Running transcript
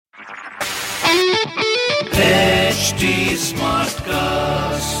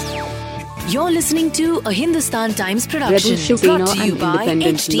Smartcast. You're listening to a Hindustan Times production brought to you by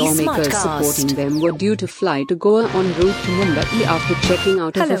HT lawmakers Smartcast. supporting them were due to fly to Goa en route to Mumbai after checking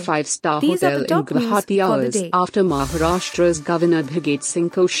out of a five-star hotel in Guwahati hours after Maharashtra's Governor Bhagat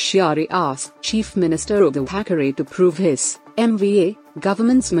Singh Koshyari asked Chief Minister Uddhav Thackeray to prove his MVA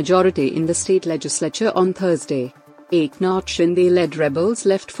government's majority in the state legislature on Thursday. Eknath Shinde-led rebels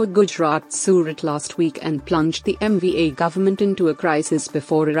left for Gujarat's Surat last week and plunged the MVA government into a crisis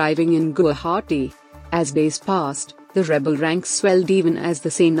before arriving in Guwahati. As days passed, the rebel ranks swelled even as the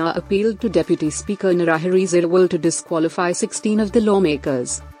Sena appealed to Deputy Speaker Narahari Zirwal to disqualify 16 of the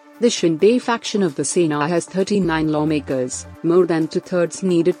lawmakers. The Shinde faction of the Sena has 39 lawmakers, more than two-thirds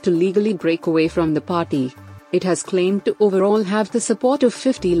needed to legally break away from the party. It has claimed to overall have the support of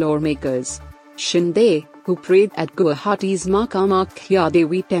 50 lawmakers. Shinde, who prayed at Guwahati's Maa Kamakhya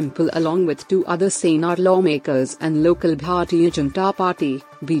Devi temple along with two other Sena lawmakers and local Bharatiya Janata Party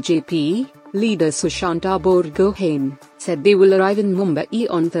 (BJP) leader Sushanta Borgohain, said they will arrive in Mumbai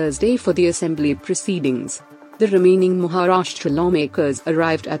on Thursday for the assembly proceedings. The remaining Maharashtra lawmakers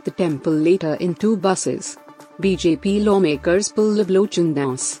arrived at the temple later in two buses. BJP lawmakers Pallab Lochan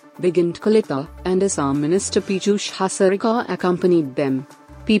Das, Bigant Kalita, and Assam Minister Piyush Hasarika accompanied them.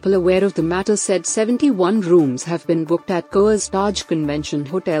 People aware of the matter said 71 rooms have been booked at Goa's Taj Convention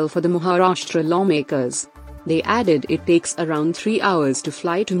Hotel for the Maharashtra lawmakers. They added it takes around 3 hours to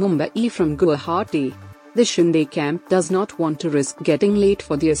fly to Mumbai from Guwahati. The Shinde camp does not want to risk getting late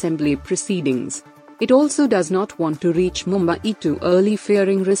for the assembly proceedings. It also does not want to reach Mumbai too early,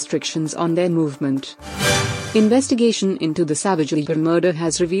 fearing restrictions on their movement. Investigation into the Savage Ligar murder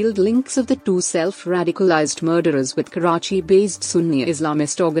has revealed links of the two self-radicalized murderers with Karachi-based Sunni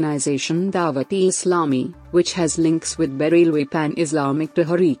Islamist organization Dawat-e-Islami, which has links with Barelwi Pan-Islamic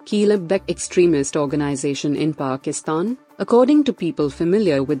Tehreek-e-Labbaik extremist organization in Pakistan, according to people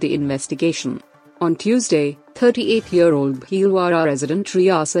familiar with the investigation. On Tuesday, 38-year-old Bhilwara resident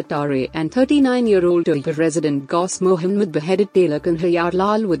Riyas Attari and 39-year-old Uber resident Ghaus Mohammed beheaded Tailor Kanhayar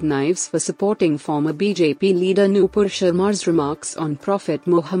Lal with knives for supporting former BJP leader Nupur Sharma's remarks on Prophet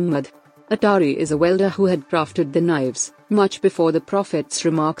Muhammad. Attari is a welder who had crafted the knives, much before the Prophet's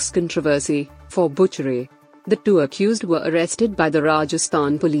remarks controversy, for butchery. The two accused were arrested by the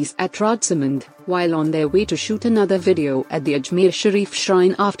Rajasthan police at Rajsamand, while on their way to shoot another video at the Ajmer Sharif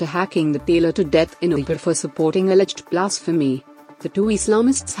shrine after hacking the tailor to death in Uber for supporting alleged blasphemy. The two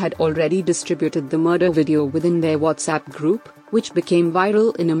Islamists had already distributed the murder video within their WhatsApp group, which became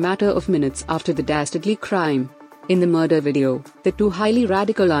viral in a matter of minutes after the dastardly crime. In the murder video, the two highly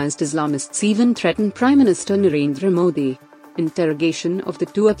radicalized Islamists even threatened Prime Minister Narendra Modi. Interrogation of the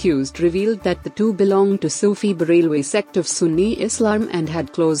two accused revealed that the two belonged to Sufi Barelwi sect of Sunni Islam and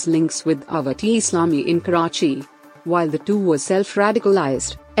had close links with Dawat-e-Islami in Karachi. While the two were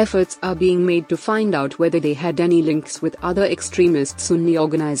self-radicalized, efforts are being made to find out whether they had any links with other extremist Sunni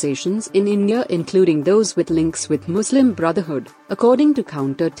organizations in India, including those with links with Muslim Brotherhood, according to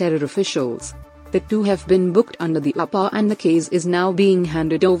counter-terror officials. The two have been booked under the UPA and the case is now being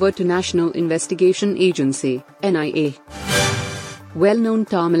handed over to National Investigation Agency, NIA. Well-known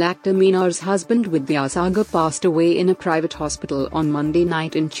Tamil actor Meenar's husband Vidyasagar passed away in a private hospital on Monday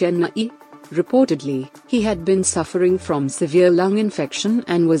night in Chennai. Reportedly, he had been suffering from severe lung infection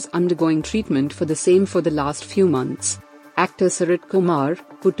and was undergoing treatment for the same for the last few months. Actor Sarat Kumar,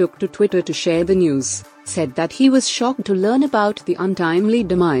 who took to Twitter to share the news, said that he was shocked to learn about the untimely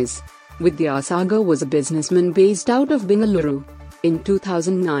demise. Vidyasagar was a businessman based out of Bengaluru. In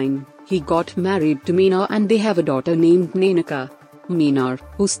 2009, he got married to Meena and they have a daughter named Nenaka. Meenar,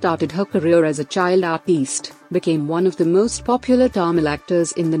 who started her career as a child artist, became one of the most popular Tamil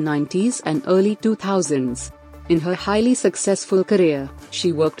actors in the 90s and early 2000s. In her highly successful career,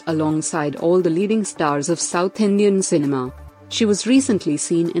 she worked alongside all the leading stars of South Indian cinema. She was recently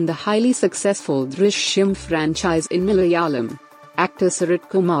seen in the highly successful Drishyam franchise in Malayalam. Actor Sarat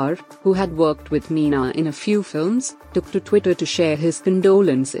Kumar, who had worked with Meena in a few films, took to Twitter to share his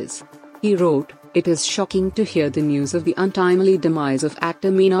condolences. He wrote, "It is shocking to hear the news of the untimely demise of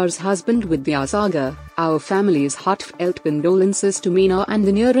actor Meenar's husband Vidyasagar. Our family's heartfelt condolences to Meena and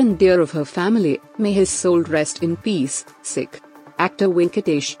the near and dear of her family. May his soul rest in peace." Sick. Actor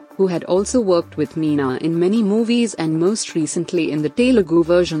Venkatesh, who had also worked with Meena in many movies and most recently in the Telugu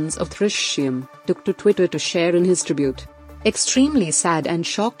versions of Drishyam, took to Twitter to share in his tribute. "Extremely sad and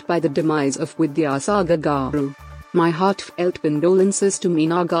shocked by the demise of Vidyasagar Garu. My heartfelt condolences to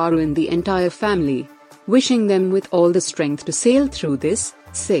Meena Garu and the entire family. Wishing them with all the strength to sail through this."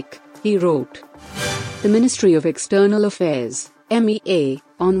 Sick, he wrote. The Ministry of External Affairs, MEA,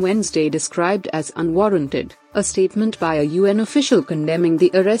 on Wednesday described as unwarranted, a statement by a UN official condemning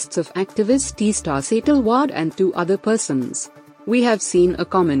the arrests of activist Teesta Setalvad and 2 other persons. We have seen a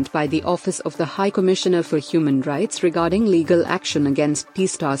comment by the Office of the High Commissioner for Human Rights regarding legal action against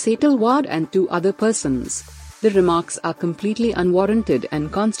Teesta Setalvad and 2 other persons. The remarks are completely unwarranted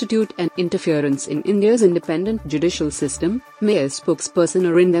and constitute an interference in India's independent judicial system, Mayor spokesperson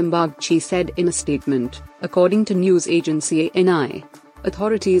Arindam Bagchi said in a statement, according to news agency ANI.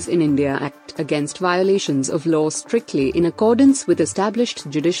 Authorities in India act against violations of law strictly in accordance with established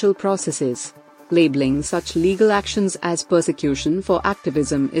judicial processes. Labeling such legal actions as persecution for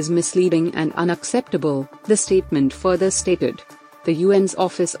activism is misleading and unacceptable, the statement further stated. The UN's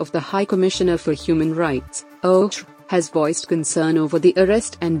Office of the High Commissioner for Human Rights, OHR, has voiced concern over the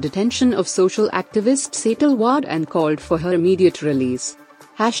arrest and detention of social activist Setalvad and called for her immediate release.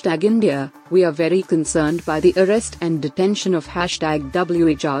 #India, we are very concerned by the arrest and detention of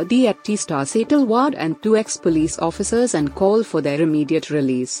 #WHRD at Teesta Setalvad and 2 ex-police officers and call for their immediate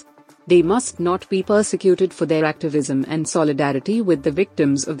release. They must not be persecuted for their activism and solidarity with the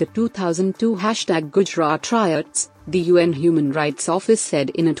victims of the 2002 #Gujarat riots, the UN Human Rights Office said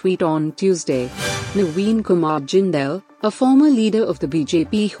in a tweet on Tuesday. Naveen Kumar Jindal, a former leader of the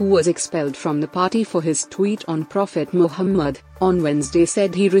BJP who was expelled from the party for his tweet on Prophet Muhammad, on Wednesday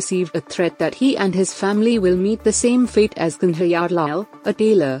said he received a threat that he and his family will meet the same fate as Kanhaiya Lal, a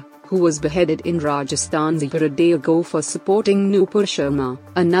tailor, who was beheaded in Rajasthan a day ago for supporting Nupur Sharma,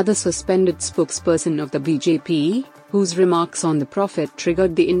 another suspended spokesperson of the BJP, whose remarks on the Prophet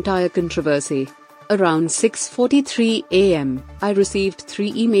triggered the entire controversy. Around 6:43 am, I received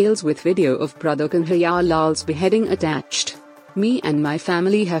 3 emails with video of Brother Kanhaiya Lal's beheading attached. Me and my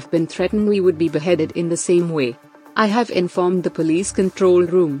family have been threatened we would be beheaded in the same way. I have informed the police control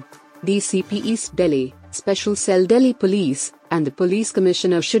room, DCP East Delhi, Special Cell Delhi Police, and the police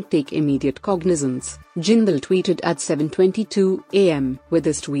commissioner should take immediate cognizance, Jindal tweeted at 7:22 am. With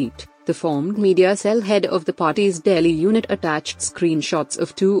this tweet, the formed media cell head of the party's Delhi unit attached screenshots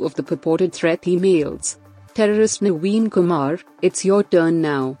of 2 of the purported threat emails. Terrorist Naveen Kumar, it's your turn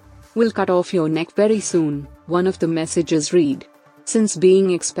now. We'll cut off your neck very soon, one of the messages read. Since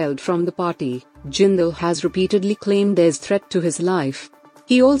being expelled from the party, Jindal has repeatedly claimed there's threat to his life.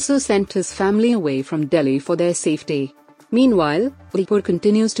 He also sent his family away from Delhi for their safety. Meanwhile, Udaipur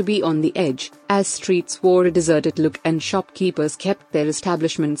continues to be on the edge, as streets wore a deserted look and shopkeepers kept their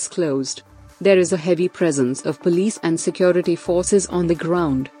establishments closed. There is a heavy presence of police and security forces on the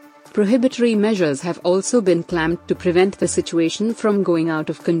ground. Prohibitory measures have also been clamped to prevent the situation from going out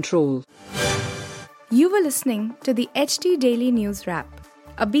of control. You were listening to the HT Daily News Wrap,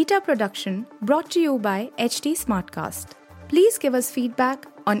 a beta production brought to you by HT Smartcast. Please give us feedback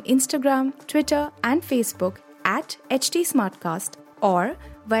on Instagram, Twitter, and Facebook at HT Smartcast or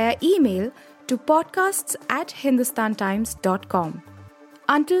via email to podcasts@hindustantimes.com.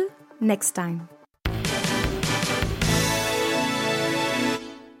 Until next time.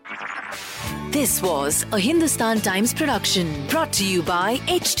 This was a Hindustan Times production brought to you by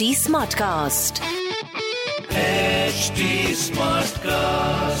HT Smartcast. HT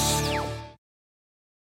Smartcast.